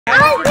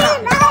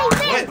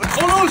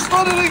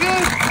Got it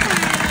again.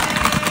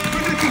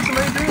 Look at this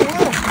amazing.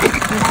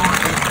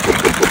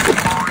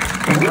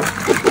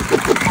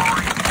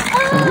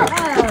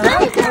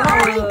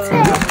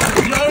 Wow.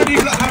 You already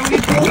got how many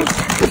balls?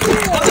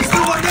 Oh, there's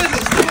still one there.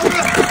 There's still one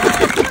there.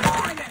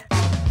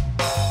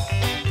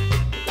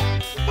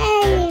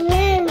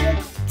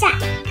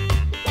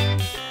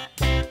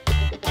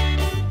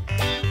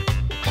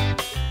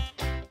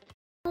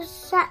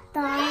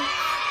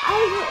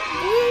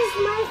 Here's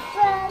my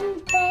friend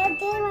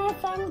Daddy, my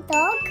friend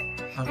Dog.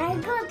 Okay. I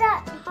got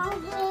that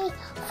hungry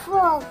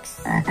frogs.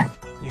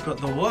 You got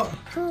the what?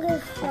 Hungry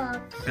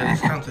frogs. Okay,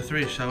 let's count to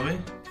 3, shall we?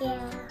 Yeah.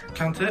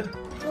 Count it.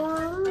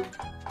 1, 2,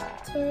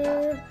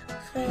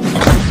 3.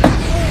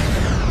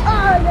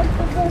 Oh, look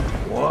at this.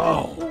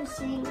 Wow.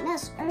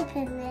 Let's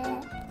open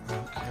it.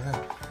 Okay.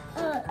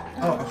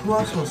 Oh, who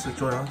else wants to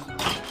join us?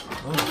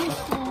 Oh,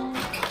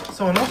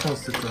 someone else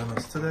wants to join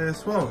us today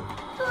as well.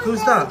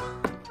 Who's that?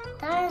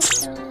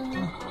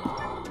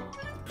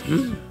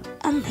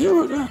 I'm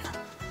here again.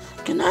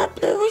 Can I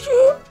play with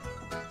you?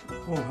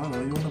 Oh, hello.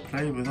 You want to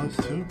play with us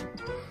too?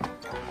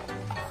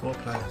 4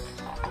 players.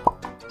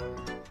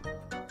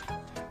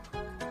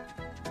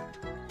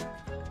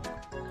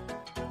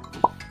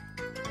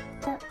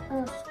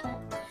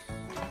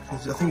 I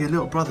think your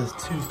little brother's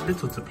too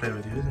little to play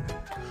with you, isn't he?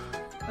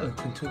 Hello,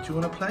 Quinten. Do you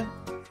want to play?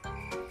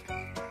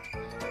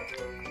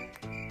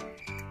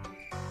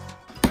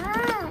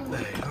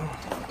 There you go.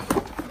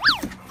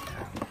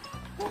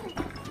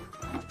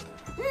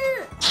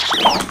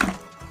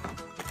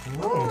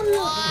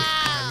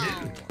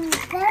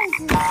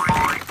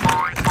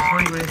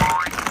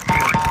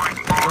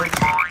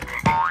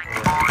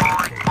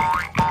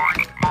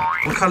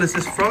 What colour is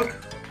this frog?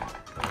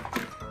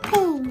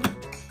 Pink.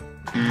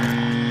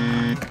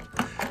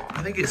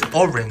 I think it's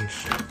orange.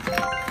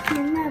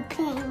 No,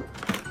 pink.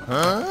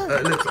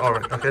 It looks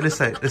orange. Okay, let's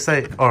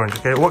say orange.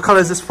 Okay, what colour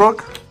is this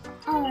frog?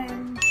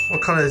 Orange.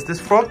 What colour is this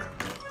frog?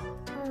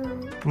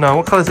 No,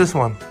 what colour is this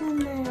one?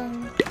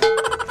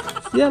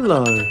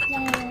 Yellow.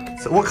 Yellow.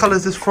 So what colour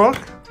is this frog?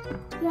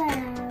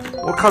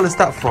 Yellow. What colour is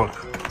that frog?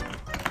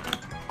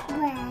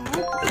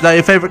 Red. Is that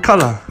your favourite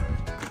colour?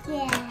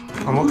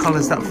 Yeah. And what colour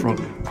is that frog?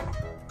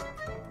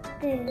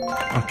 Blue.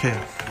 Okay,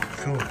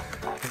 cool.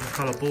 Different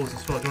colour balls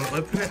as well. Do you want to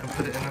open it and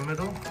put it in the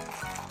middle?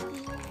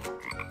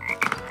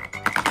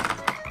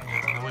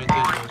 Yeah, and the way you do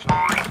it is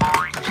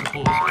catch the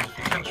balls. If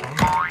you catch one,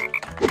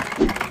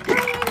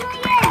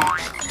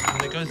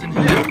 and it goes in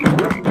here.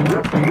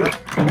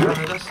 No,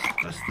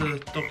 that's the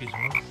doggy's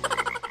one.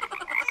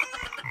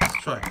 Let's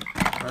try.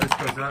 Right, let's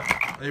go, Zach.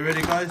 Are you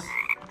ready, guys?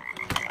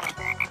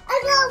 I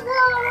got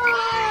one.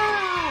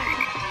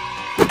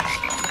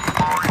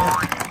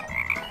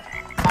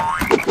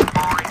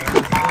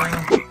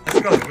 Let's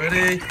go.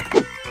 Ready?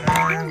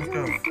 And let's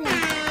go.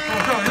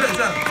 Come on, look,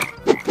 Zach.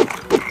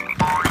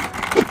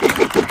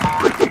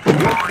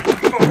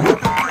 Come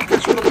on,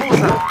 catch all the balls,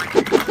 Zach.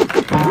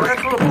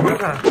 Catch all the balls,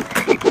 Zach.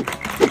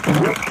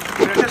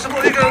 Catch the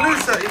ball. You're gonna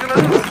lose, Zach. You're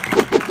gonna lose.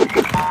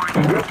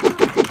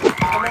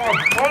 Come on.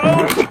 Follow.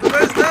 The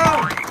bear's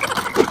down.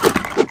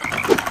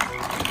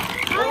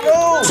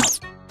 Follow.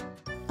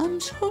 I'm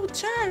so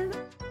tired.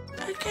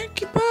 I can't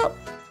keep up.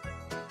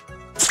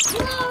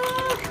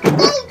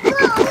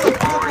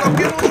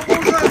 Get all the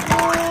balls, Zach.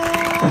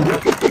 Come on,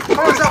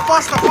 Zach.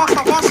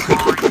 Faster.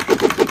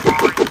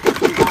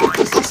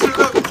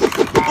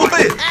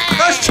 Boy,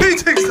 that's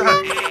cheating, Zach.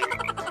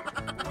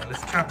 Right,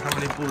 let's count how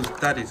many balls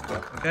Daddy's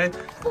got, okay?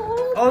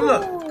 Oh,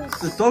 look.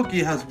 The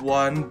doggy has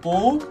 1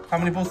 ball. How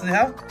many balls does he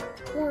have?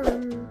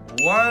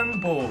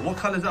 1 ball. What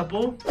colour is that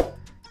ball?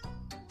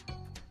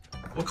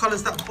 What colour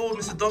is that ball,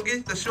 Mr. Doggy?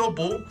 That's your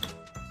ball.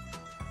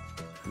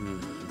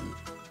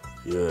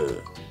 Yeah,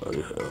 I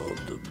have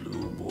the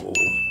blue ball.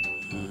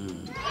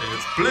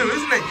 It's blue,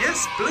 isn't it?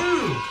 Yes,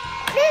 blue.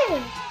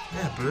 Blue.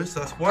 Yeah, blue. So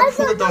that's 1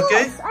 for the doggy.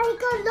 I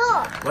got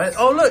lost. Wait,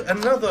 oh look,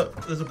 another.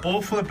 There's a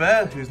ball for the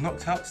bear who's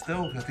knocked out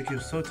still. I think he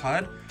was so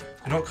tired.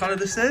 You know what colour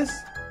this is?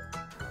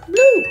 Blue.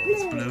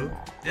 It's blue.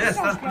 Yes,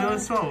 that's blue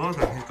as well. Well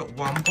done. He's got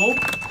 1 ball.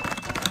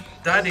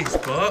 Daddy's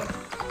got.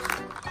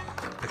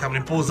 Look how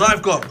many balls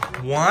I've got.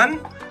 1.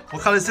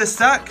 What colour is this,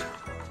 Zach?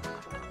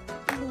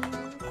 Blue.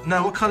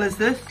 No, what colour is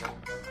this?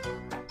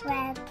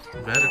 Red.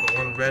 Red. I've got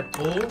 1 red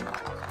ball.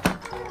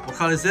 What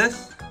colour is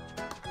this?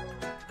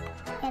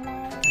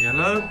 Yellow.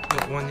 Yellow.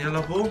 Got 1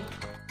 yellow ball.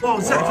 Whoa,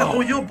 Zach, that's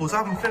all your balls. I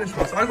haven't finished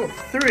mine. So I got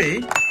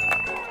 3.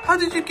 How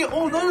did you get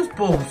all those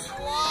balls?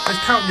 Let's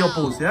count your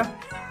balls, yeah?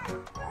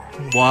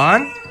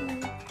 1.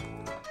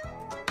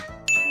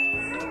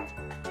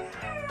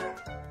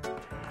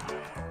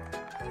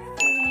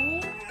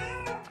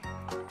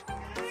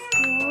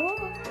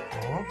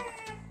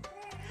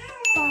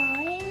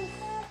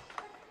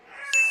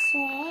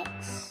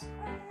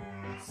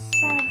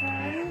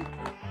 7,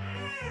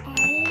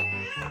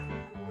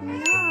 8,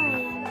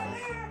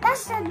 9.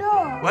 That's the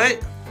door. Wait.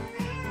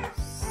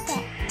 6,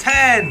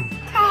 10. 10.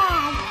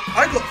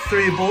 I got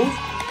 3 balls.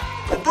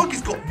 The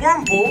doggy's got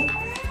 1 ball.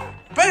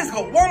 Ben's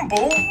got 1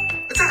 ball.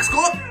 Jack's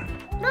got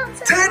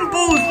Lots of 10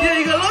 balls. Yeah,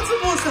 you got lots of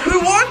balls. So who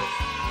won?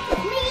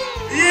 Me.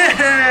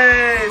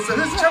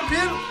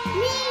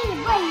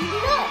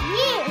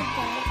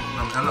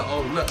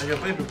 your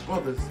baby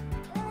brother's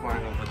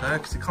crying over there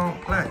because he can't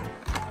play.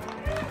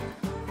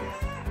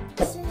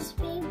 This is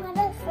big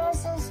brother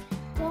versus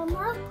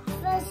grandma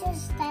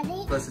versus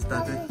daddy. Versus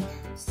daddy.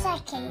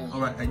 Zachary.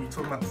 Alright, and you're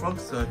talking about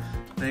frogs, so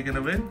they're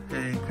gonna win.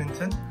 Hey,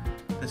 Quinten,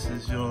 this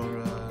is your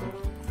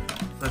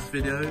first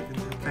video in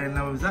playing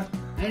now with Zach.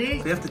 Ready?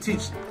 So you have to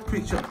teach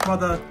your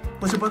brother.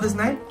 What's your brother's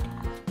name?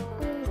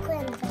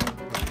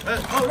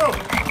 Quinten. Oh no!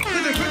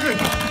 Quinten!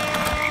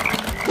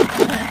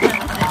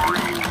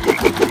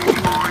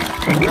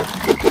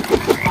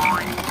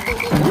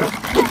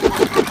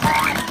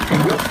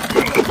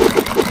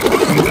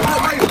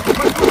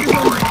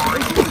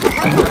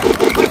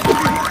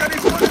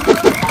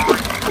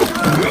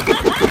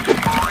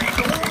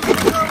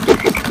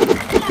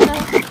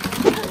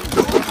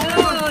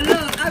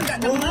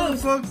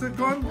 Frogs are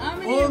gone.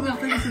 All the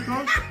things are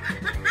gone.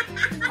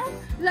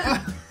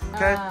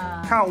 Okay,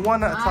 count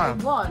one at a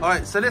time.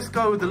 Alright, so let's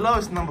go with the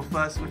lowest number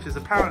first, which is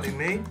apparently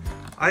me.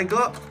 I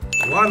got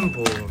one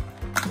ball.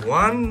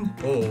 One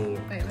ball.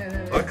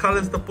 Wait. What colour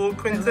is the ball,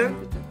 Quinten?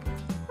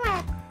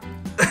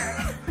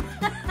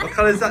 What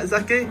colour is that,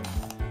 Zaki?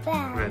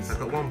 Red. So I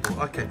got one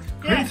ball. Okay.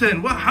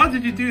 Quinten, how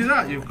did you do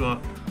that? You've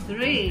got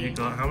 3. You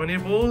got how many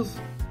balls?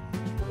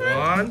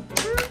 1,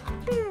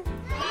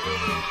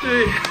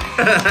 2.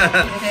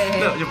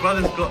 Look, your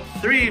brother's got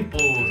 3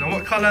 balls. And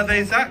what colour are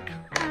they, Zach?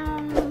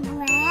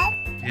 Red.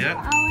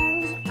 Yeah.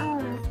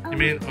 Orange. You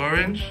mean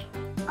orange?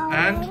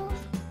 And?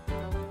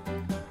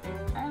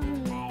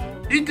 No.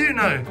 You do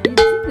know. You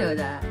do know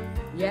that?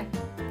 Yeah.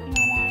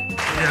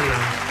 Yellow.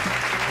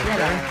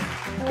 Okay.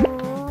 1,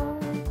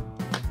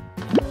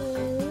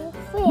 2,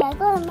 3. I got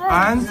them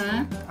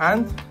right.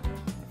 And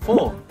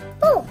 4.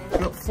 Oh. You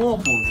got 4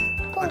 balls.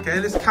 Okay,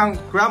 let's count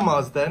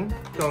grandma's then.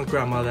 Go on,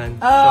 grandma then.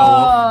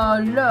 Oh,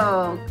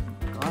 look.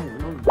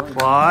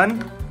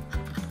 1,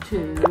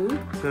 2,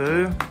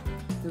 2,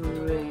 3,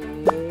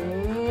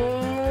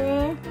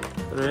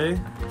 3,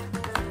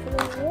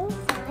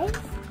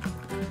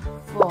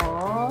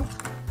 4,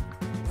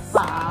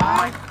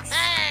 5.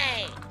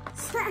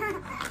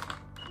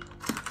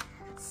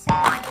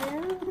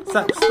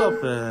 Zach,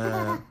 stop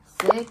it.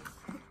 6,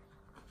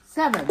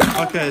 7.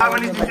 Okay, how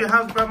many did you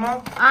have,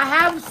 grandma? I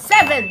have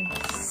 7.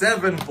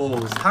 7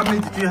 balls. How many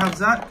did you have,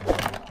 Zach?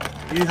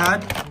 You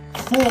had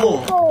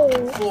 4. 4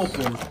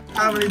 balls.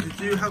 How many did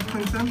you have,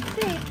 Quinten?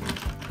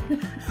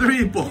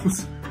 3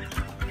 balls.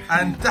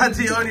 And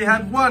Daddy only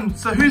had 1.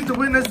 So who's the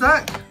winner,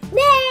 Zach?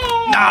 Me!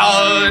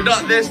 No,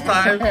 not this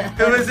time.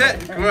 Who is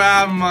it?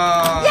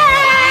 Grandma.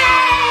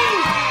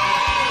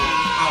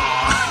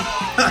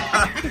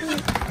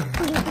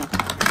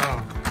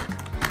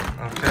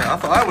 Okay, I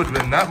thought I would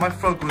win that. My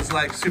frog was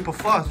like super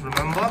fast,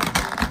 remember?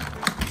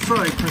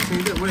 Sorry, Quinten,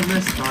 you didn't win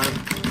this time.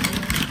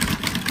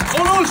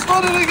 Oh no,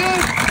 started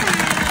again!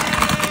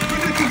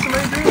 You keep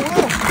doing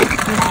well.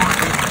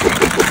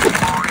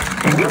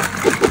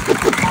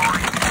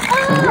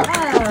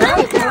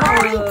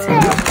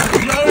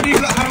 You already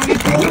got how many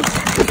balls?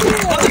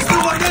 Oh, there's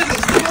still one there,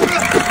 there's still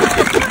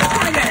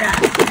one there.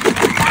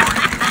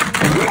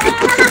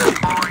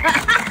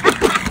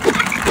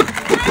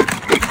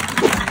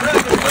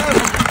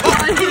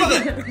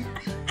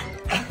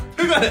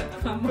 Who got it?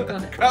 Grandma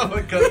got it. Grandma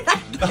got it.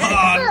 Oh,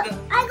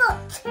 I got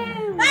 2.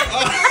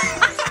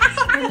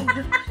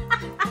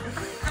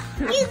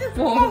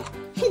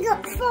 He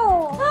got 4.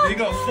 you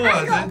got 4,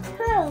 is it?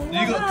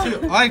 You got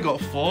 2. I got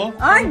 4.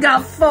 I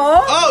got 4.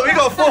 Oh, we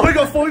got 4. We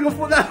got 4. We got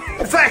 4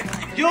 now. Zach,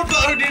 you're the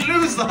only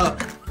loser.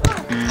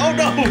 Oh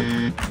no.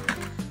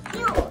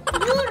 You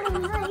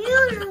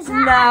loser.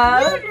 No.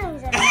 You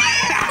loser.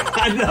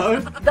 I know.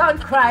 Don't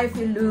cry if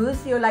you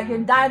lose. You're like your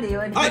daddy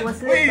when he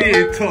was What are little.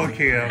 you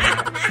talking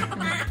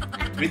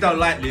about? We don't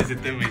like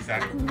losing, do we,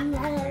 Zach? No.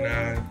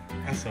 No,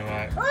 that's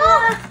alright. Oh.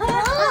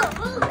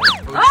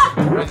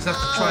 We'll just have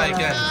to try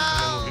again, and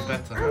then we'll be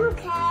better. Huh?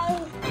 Okay.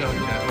 Yeah,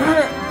 okay.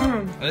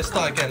 Right. Let's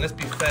start again. Let's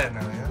be fair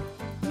now, yeah?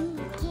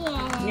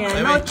 Yeah,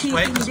 Wait, no wait, cheating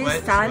wait, this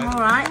wait, time, wait.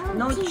 alright?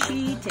 No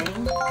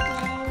cheating. No.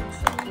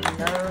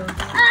 No.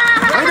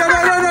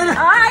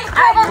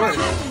 I'm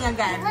cheating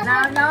again.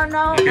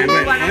 No. Okay, You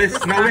wait. want us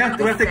to Now we start have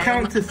to the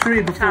count to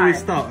 3 before time. we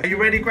start. Are you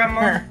ready,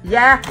 Grandma?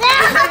 Yeah.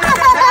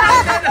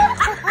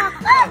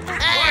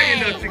 Why are you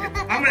not chicken?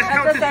 I'm gonna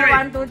count to 3.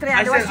 1, 2, 3.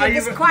 Otherwise you're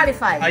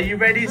disqualified. Are you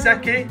ready,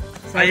 Zaki?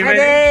 So Are you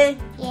ready?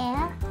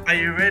 Yeah. Are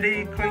you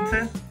ready,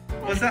 Quinten?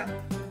 What's that?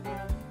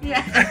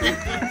 Yeah.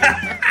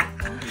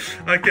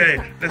 Okay,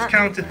 let's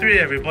count to 3,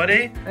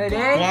 everybody. Ready?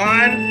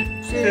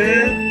 1,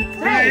 2,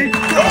 3.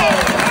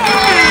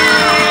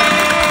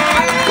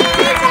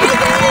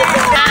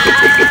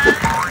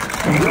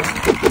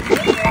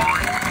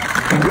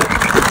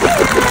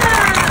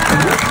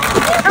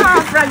 Come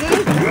on,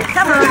 Froggy.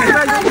 Come on,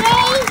 Froggy.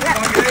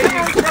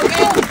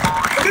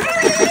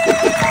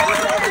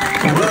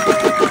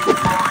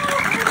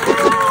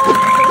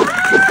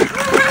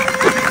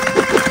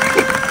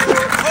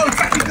 Oh,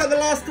 Zaki got the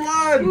last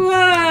one.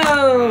 Whoa.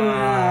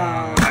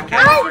 Okay.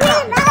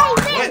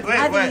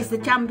 Wait. the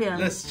champion.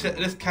 Let's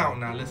count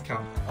now. Let's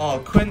count. Oh,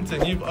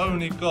 Quinten, you've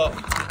only got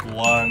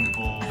 1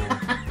 ball.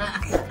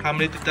 How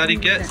many did Daddy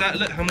get? Zach,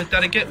 look, how many did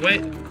Daddy get?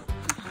 Wait.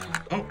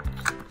 Oh,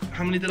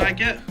 how many did I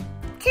get?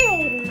 2.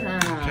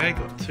 Okay,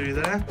 got 2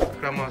 there.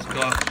 Grandma's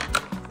got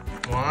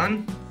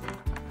 1,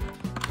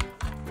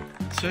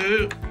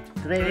 2,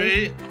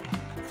 3,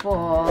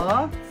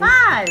 4,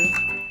 5.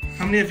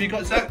 How many have you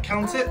got, Zach?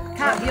 Count it.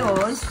 Count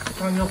yours.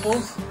 Count your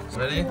balls.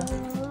 Ready?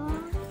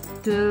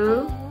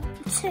 2.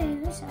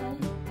 2, sorry.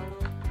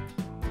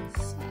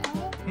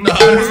 No!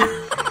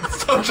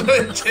 Stop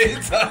trying to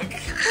cheat, Zach.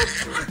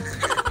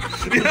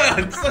 Yeah,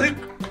 it's like...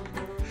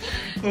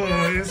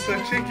 Oh, you're so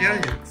cheeky,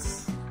 aren't you?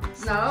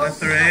 No.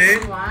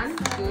 3. 1,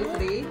 2,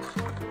 3.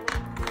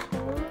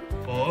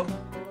 4.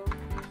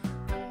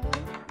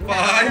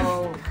 5.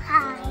 Oh,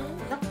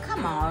 5.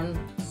 come on.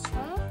 6.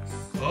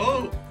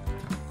 Oh!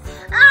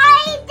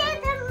 I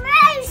did the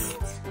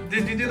most.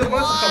 Did you do the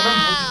most? I can't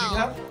remember. What did you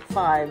have?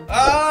 5.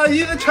 Ah,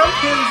 you're the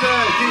champions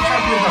there! Do your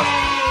champion dance.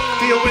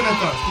 Do your winner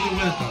dance. Do your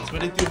winner dance.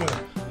 Ready? Do your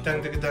winner. Dun,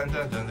 dun, dun,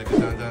 dun, dun, dun,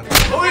 dun, dun.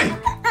 Oi!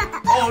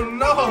 Oh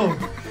no!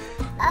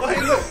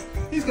 Wait, look.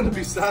 He's going to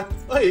be sad.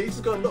 Wait,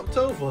 he's got knocked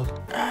over.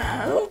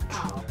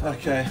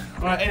 Okay.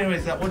 Alright,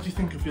 anyways, Zach, what do you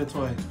think of your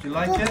toy? Do you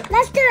like it?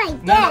 Let's do it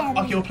again. No,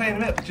 okay, we're playing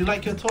a bit. Do you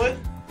like your toy?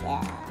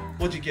 Yeah.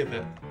 What'd you give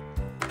it?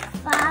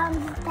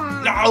 Thumbs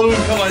down. No,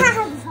 come on.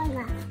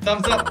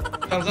 Thumbs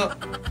up. Thumbs up.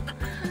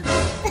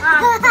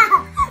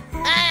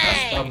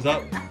 That's thumbs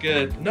up.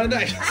 Good. No, no.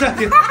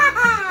 Say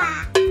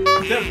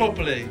it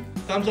properly.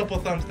 Thumbs up or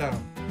thumbs down?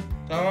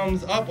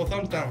 Thumbs up or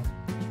thumbs down?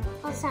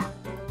 What's up?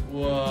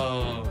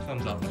 Whoa.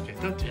 Thumbs up. Okay,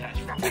 don't do that.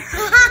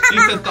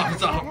 You said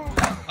thumbs up.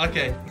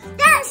 Okay.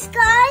 Thanks,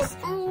 guys.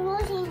 And you're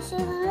watching,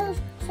 so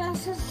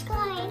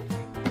subscribe.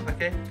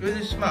 Okay. Give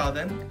us a smile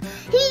then.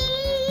 Please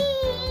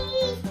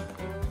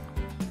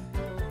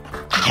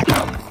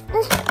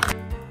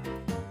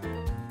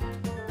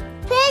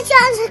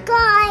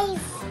subscribe.